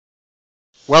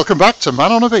Welcome back to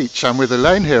Man on a Beach. I'm with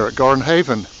Elaine here at Gorran Have.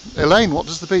 Elaine, what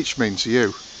does the beach mean to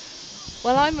you?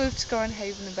 Well, I moved to Gorran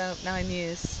Have about 10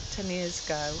 years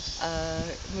ago.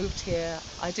 Moved here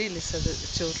ideally so that the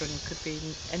children could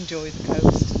enjoy the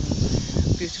coast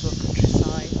and beautiful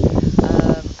countryside.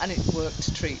 And it worked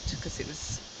a treat because it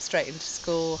was straight into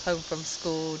school, home from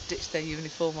school, ditch their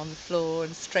uniform on the floor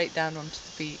and straight down onto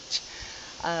the beach.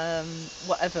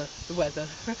 Whatever the weather.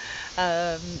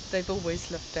 They've always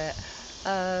loved it.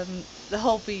 The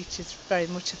whole beach is very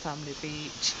much a family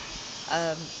beach.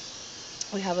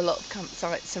 We have a lot of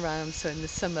campsites around, so in the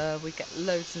summer we get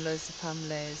loads and loads of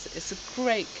families. It's a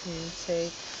great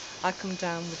community. I come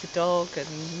down with a dog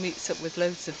and meets up with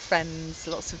loads of friends,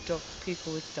 lots of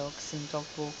people with dogs and dog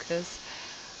walkers.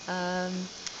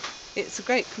 It's a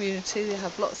great community. We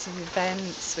have lots of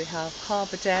events. We have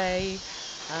Harbour Day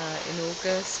in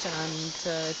August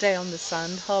and Day on the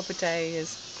Sand. Harbour Day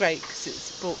is great because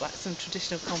it's brought back some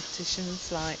traditional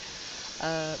competitions like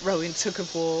rowing tug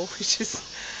of war, which is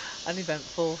an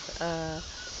eventful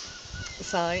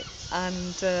site,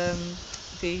 and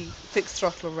the fixed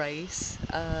throttle race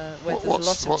where there's a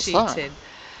lot of cheating. That?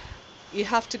 You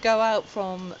have to go out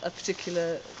from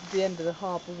the end of the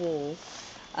harbour wall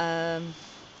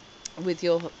with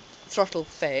your throttle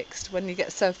fixed. When you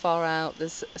get so far out,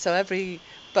 so every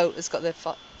boat has got their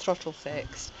throttle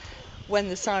fixed. When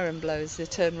the siren blows, they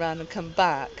turn around and come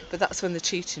back, but that's when the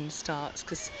cheating starts,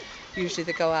 because usually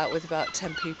they go out with about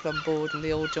 10 people on board and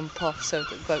they all jump off so that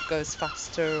the boat goes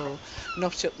faster, or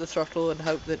notch up the throttle and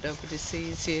hope that nobody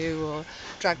sees you, or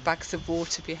drag bags of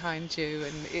water behind you,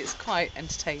 and it's quite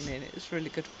entertaining. It's really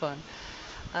good fun.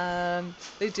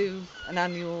 They do an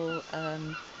annual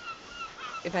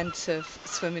event of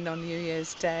swimming on New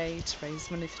Year's Day to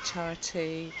raise money for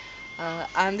charity,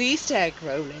 and the Easter egg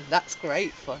rolling, that's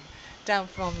great fun. Down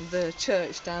from the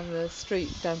church, down the street,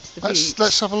 down to the beach.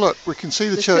 Let's have a look. We can see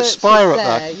the church spire up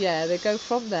there. Yeah, they go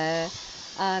from there,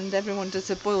 and everyone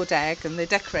does a boiled egg, and they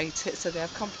decorate it, so they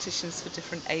have competitions for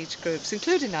different age groups,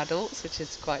 including adults, which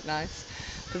is quite nice,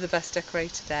 for the best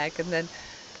decorated egg. And then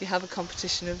you have a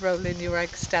competition of rolling your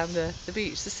eggs down the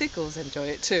beach. The seagulls enjoy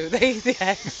it too. They eat the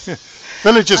eggs.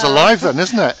 Village is alive then,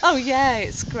 isn't it? Oh yeah,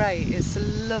 it's great. It's a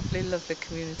lovely, lovely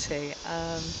community.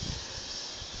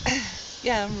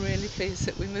 Yeah, I'm really pleased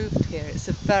that we moved here. It's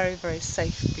a very, very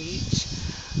safe beach.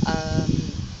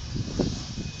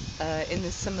 In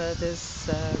the summer there's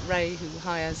Ray, who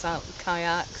hires out the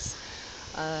kayaks,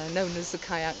 known as the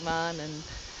Kayak Man, and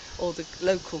all the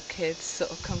local kids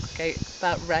sort of congregate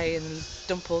about Ray and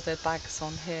dump all their bags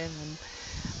on him,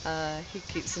 and he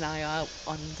keeps an eye out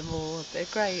on them all. They're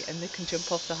great, and they can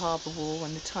jump off the harbour wall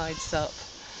when the tide's up,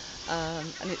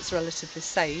 and it's relatively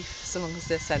safe so long as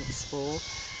they're sensible.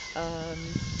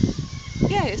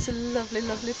 Yeah, it's a lovely,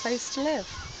 lovely place to live.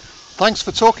 Thanks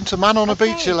for talking to Man on a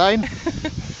Beach, Elaine.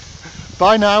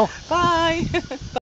 Bye now. Bye.